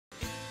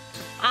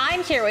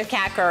I'm here with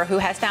Cat Kerr, who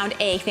has found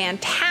a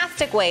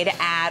fantastic way to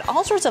add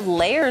all sorts of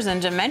layers and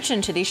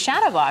dimension to these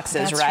shadow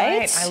boxes, That's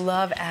right? I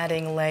love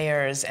adding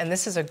layers, and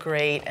this is a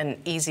great and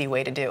easy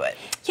way to do it.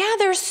 Yeah,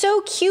 they're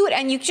so cute,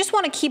 and you just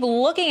want to keep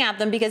looking at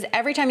them because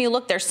every time you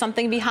look, there's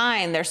something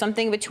behind, there's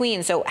something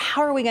between. So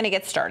how are we going to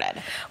get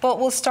started? Well,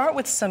 we'll start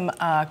with some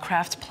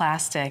craft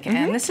plastic,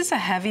 and this is a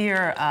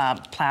heavier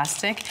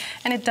plastic,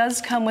 and it does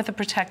come with a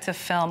protective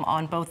film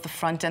on both the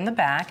front and the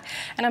back.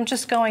 And I'm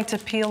just going to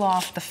peel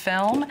off the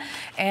film,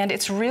 and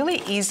it's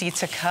really easy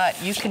to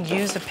cut. You can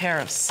use a pair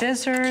of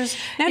scissors.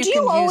 Now, do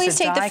you always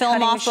take the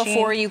film off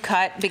before you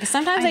cut? Because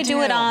sometimes I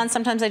do it on,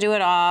 sometimes I do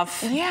it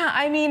off. Yeah,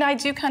 I mean, I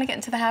do kind of get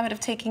into the habit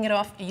of taking it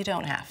off. You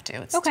don't have to.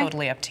 It's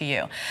totally up to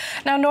you.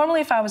 Now,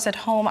 normally if I was at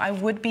home, I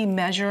would be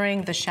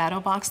measuring the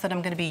shadow box that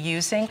I'm going to be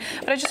using,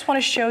 but I just want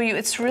to show you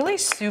it's really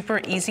super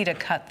easy to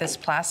cut this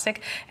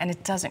plastic, and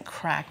it doesn't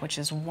crack, which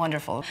is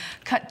wonderful.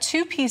 Cut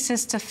 2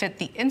 pieces to fit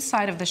the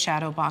inside of the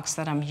shadow box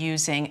that I'm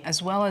using,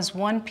 as well as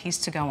 1 piece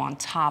to go on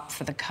top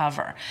for the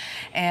cover.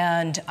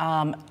 And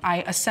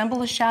I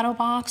assemble a shadow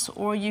box,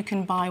 or you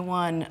can buy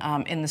one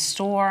in the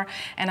store,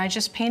 and I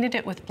just painted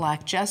it with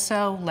black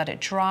gesso, let it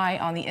dry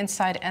on the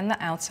inside and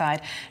the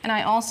outside, and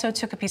I also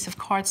took a piece of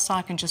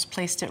cardstock and just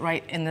placed it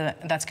right in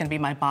that's going to be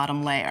my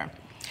bottom layer.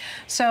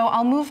 So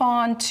I'll move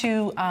on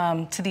to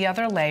the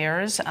other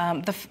layers.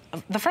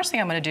 The first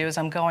thing I'm going to do is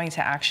I'm going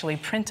to actually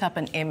print up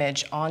an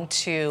image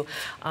onto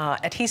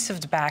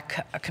adhesived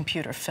back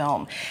computer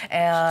film.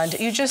 And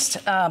you just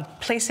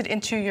place it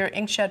into your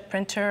inkjet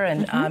printer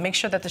and make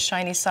sure that the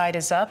shiny side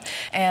is up.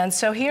 And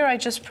so here I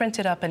just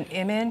printed up an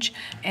image,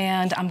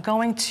 and I'm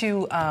going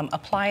to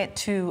apply it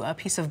to a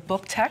piece of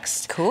book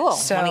text. Cool.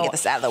 So let me get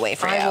this out of the way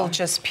for you. I will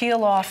just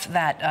peel off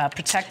that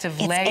protective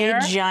layer.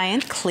 It's a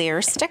giant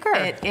clear sticker.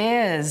 It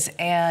is.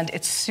 And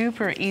it's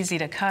super easy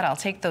to cut. I'll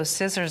take those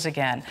scissors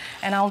again,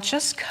 and I'll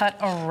just cut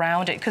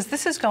around it, because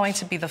this is going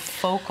to be the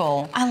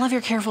focal. I love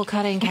your careful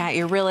cutting, Kat.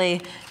 You're really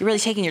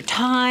taking your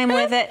time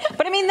with it.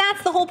 But I mean,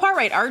 that's the whole part,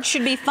 right? Art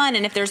should be fun,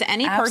 and if there's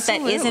any part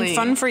that isn't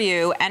fun for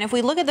you, and if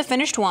we look at the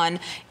finished one,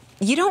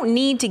 you don't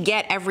need to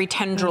get every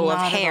tendril of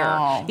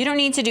hair. You don't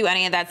need to do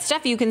any of that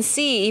stuff. You can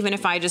see, even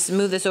if I just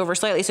move this over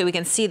slightly so we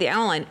can see the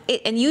outline,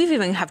 and you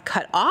even have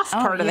cut off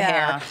part of the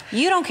hair.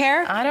 You don't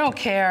care? I don't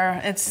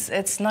care.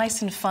 It's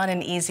nice and fun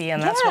and easy,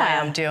 and that's why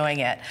I'm doing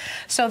it.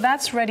 So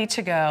that's ready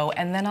to go,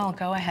 and then I'll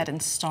go ahead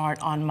and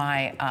start on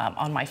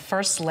my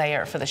first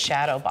layer for the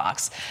shadow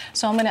box.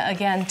 So I'm gonna,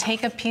 again,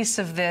 take a piece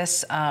of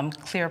this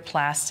clear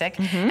plastic,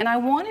 and I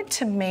wanted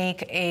to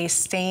make a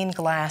stained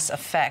glass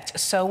effect.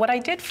 So what I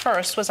did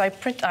first was I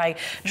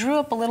drew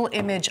up a little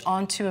image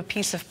onto a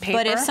piece of paper.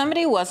 But if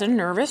somebody was a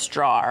nervous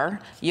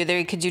drawer,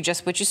 they could do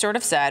just what you sort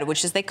of said,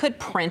 which is they could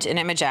print an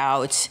image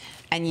out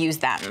and use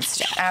that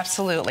instead.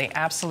 Absolutely,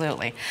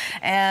 absolutely.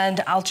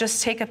 And I'll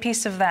just take a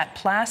piece of that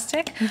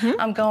plastic.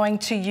 I'm going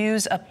to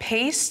use a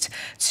paste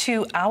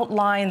to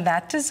outline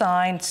that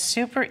design.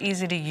 Super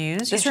easy to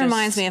use. This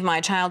reminds me of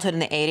my childhood in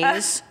the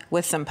 80s.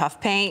 With some puff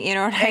paint, you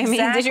know what I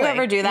mean? Did you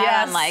ever do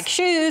that on like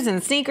shoes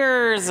and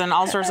sneakers and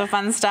all sorts of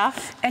fun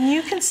stuff? And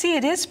you can see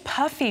it is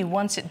puffy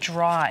once it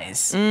dries.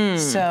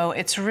 So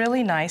it's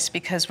really nice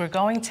because we're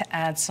going to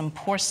add some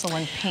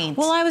porcelain paint.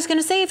 Well, I was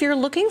gonna say, if you're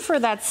looking for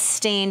that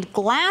stained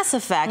glass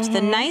effect,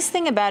 the nice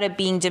thing about it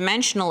being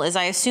dimensional is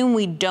I assume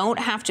we don't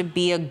have to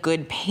be a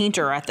good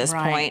painter at this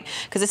point,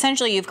 because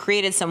essentially you've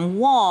created some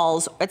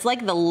walls. It's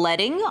like the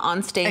leading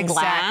on stained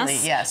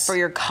glass for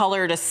your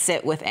color to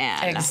sit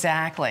within.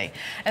 Exactly.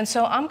 And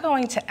so I'm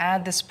going to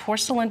add this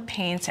porcelain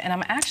paint, and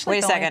I'm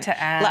actually going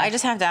to add... I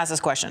just have to ask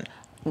this question.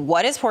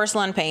 What is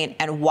porcelain paint,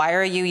 and why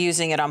are you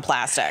using it on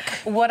plastic?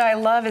 What I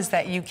love is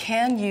that you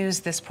can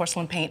use this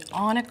porcelain paint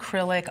on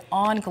acrylic,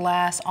 on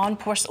glass, on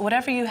porcelain,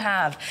 whatever you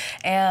have,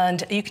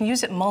 and you can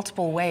use it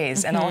multiple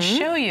ways. And I'll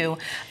show you.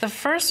 The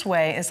first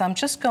way is I'm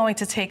just going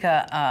to take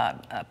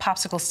a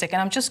popsicle stick,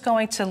 and I'm just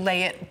going to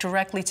lay it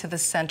directly to the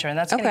center, and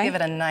that's going to give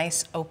it a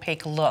nice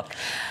opaque look.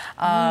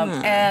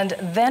 And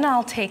then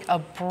I'll take a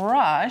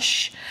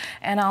brush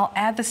and I'll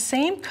add the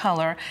same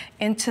color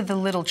into the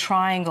little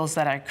triangles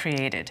that I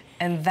created.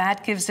 And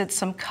that gives it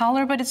some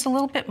color, but it's a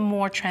little bit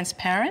more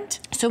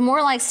transparent. So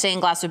more like stained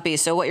glass would be.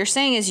 So what you're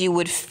saying is you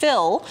would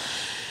fill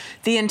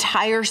the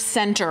entire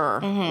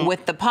center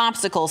with the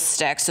popsicle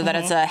stick so that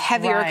it's a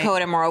heavier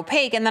coat and more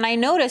opaque. And then I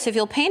notice if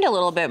you'll paint a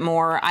little bit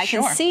more, I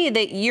can see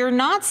that you're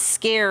not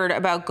scared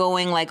about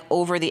going like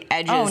over the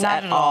edges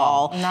at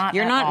all.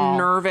 You're not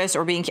nervous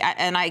or being,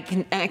 and I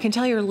can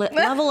tell your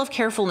level of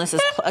carefulness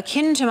is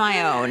akin to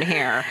my own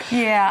here.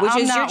 Yeah, which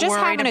is you're just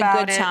having a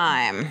good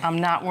time. I'm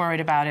not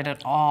worried about it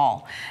at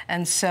all.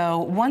 And so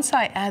once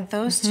I add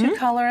those 2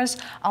 colors,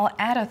 I'll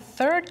add a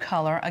 3rd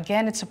color.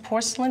 Again, it's a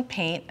porcelain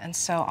paint, and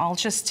so I'll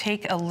just take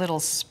a little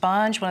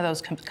sponge, one of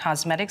those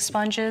cosmetic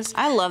sponges.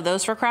 I love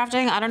those for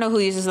crafting. I don't know who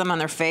uses them on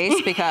their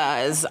face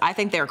because I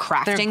think they're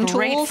crafting tools. They're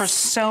great for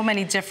so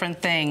many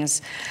different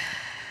things.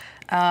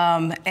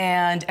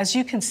 And as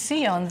you can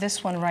see on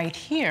this one right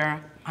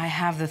here, I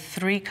have the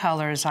 3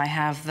 colors. I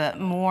have the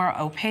more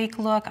opaque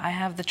look, I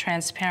have the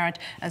transparent,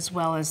 as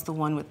well as the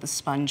one with the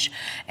sponge.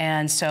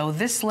 And so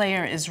this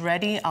layer is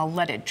ready. I'll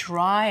let it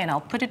dry and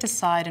I'll put it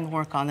aside and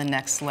work on the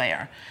next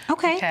layer.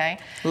 Okay.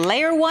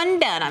 Layer 1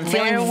 done. I'm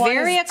feeling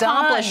very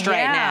accomplished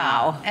right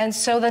now. And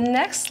so the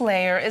next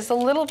layer is a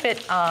little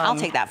bit... I'll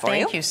take that for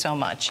you. Thank you so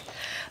much.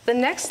 The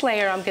next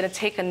layer, I'm going to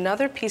take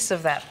another piece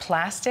of that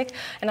plastic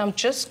and I'm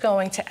just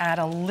going to add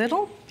a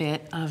little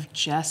bit of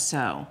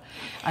gesso.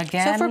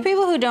 Again, so for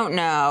people who don't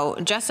know,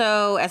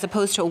 gesso as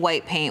opposed to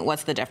white paint,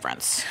 what's the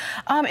difference?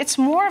 It's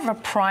more of a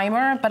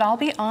primer, but I'll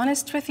be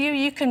honest with you,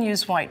 you can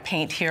use white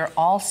paint here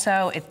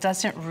also. It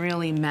doesn't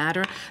really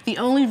matter. The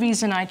only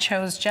reason I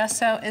chose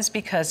gesso is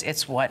because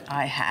it's what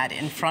I had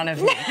in front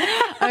of me.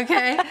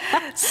 Okay?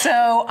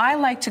 So I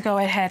like to go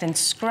ahead and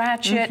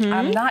scratch it.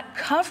 I'm not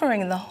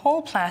covering the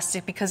whole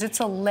plastic because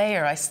it's a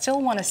layer. I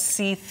still want to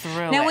see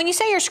through it. Now, when you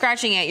say you're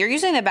scratching it, you're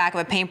using the back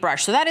of a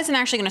paintbrush, so that isn't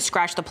actually going to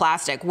scratch the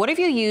plastic. What if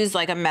you use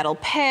like a metal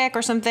pick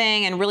or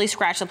something and really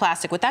scratch the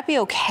plastic? Would that be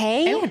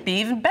okay? It would be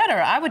even better.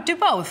 I would do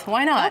both.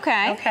 Why not?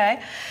 Okay.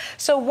 Okay.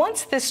 So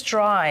once this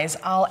dries,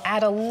 I'll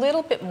add a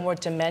little bit more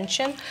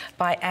dimension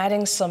by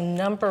adding some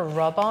number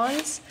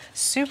rub-ons.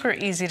 Super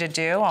easy to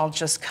do. I'll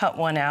just cut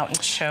one out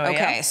and show you.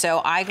 Okay,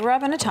 so I grew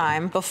up in a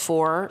time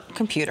before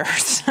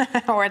computers,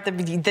 or at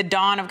the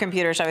dawn of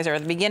computers, shall we say, or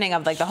at the beginning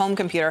of like the home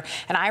computer,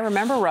 and I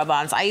remember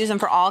rub-ons. I use them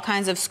for all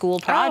kinds of school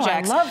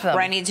projects. I love them.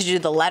 Where I need to do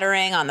the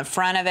lettering on the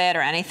front of it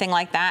or anything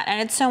like that, and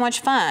it's so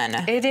much fun.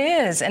 It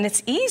is, and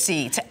it's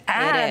easy to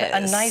add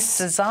a nice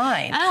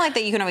design. I like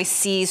that you can always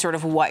see sort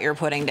of what you're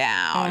putting down.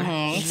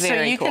 Very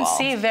so you can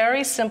see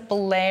very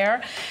simple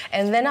layer,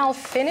 and then I'll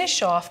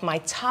finish off my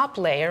top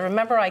layer.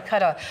 Remember, I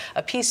cut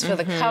a piece for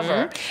the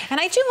cover. And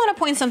I do want to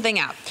point something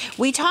out.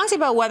 We talked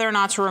about whether or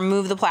not to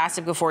remove the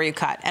plastic before you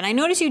cut, and I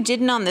noticed you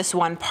didn't on this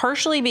one,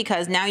 partially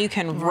because now you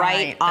can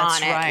write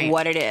on it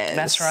what it is.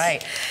 That's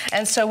right.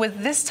 And so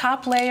with this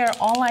top layer,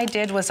 all I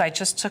did was I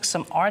just took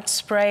some art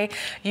spray.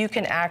 You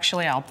can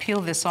actually, I'll peel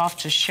this off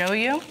to show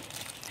you.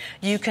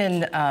 You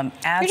can add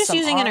some You're just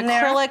using an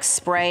acrylic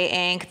spray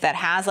ink that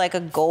has like a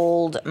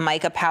gold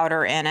mica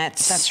powder in it.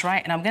 That's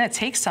right, and I'm going to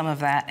take some of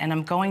that and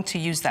I'm going to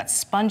use that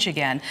sponge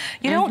again.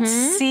 You don't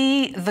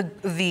see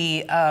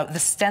the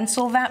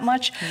stencil that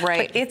much,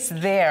 but it's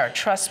there.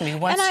 Trust me.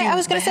 Once I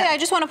was going to say, I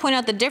just want to point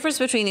out the difference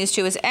between these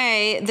two is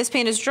A, this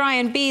paint is dry,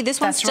 and B,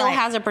 this one still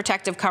has a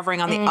protective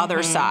covering on the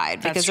other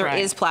side because there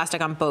is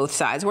plastic on both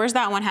sides, whereas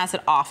that one has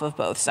it off of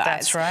both sides.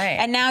 That's right.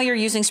 And now you're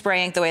using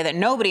spray ink the way that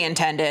nobody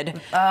intended.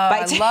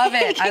 I love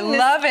it. I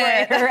love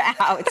it.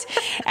 Out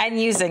and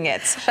using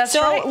it.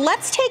 So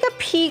let's take a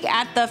peek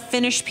at the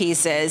finished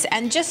pieces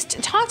and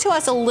just talk to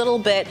us a little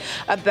bit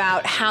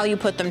about how you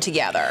put them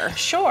together.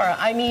 Sure.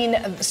 I mean,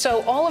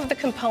 so all of the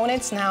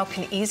components now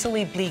can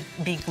easily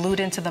be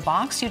glued into the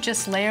box. You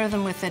just layer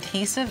them with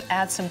adhesive,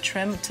 add some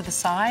trim to the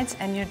sides,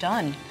 and you're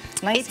done.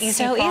 Nice,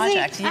 easy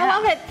project. I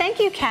love it. Thank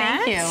you,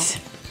 Kat. Thank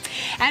you.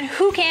 And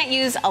who can't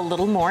use a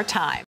little more time?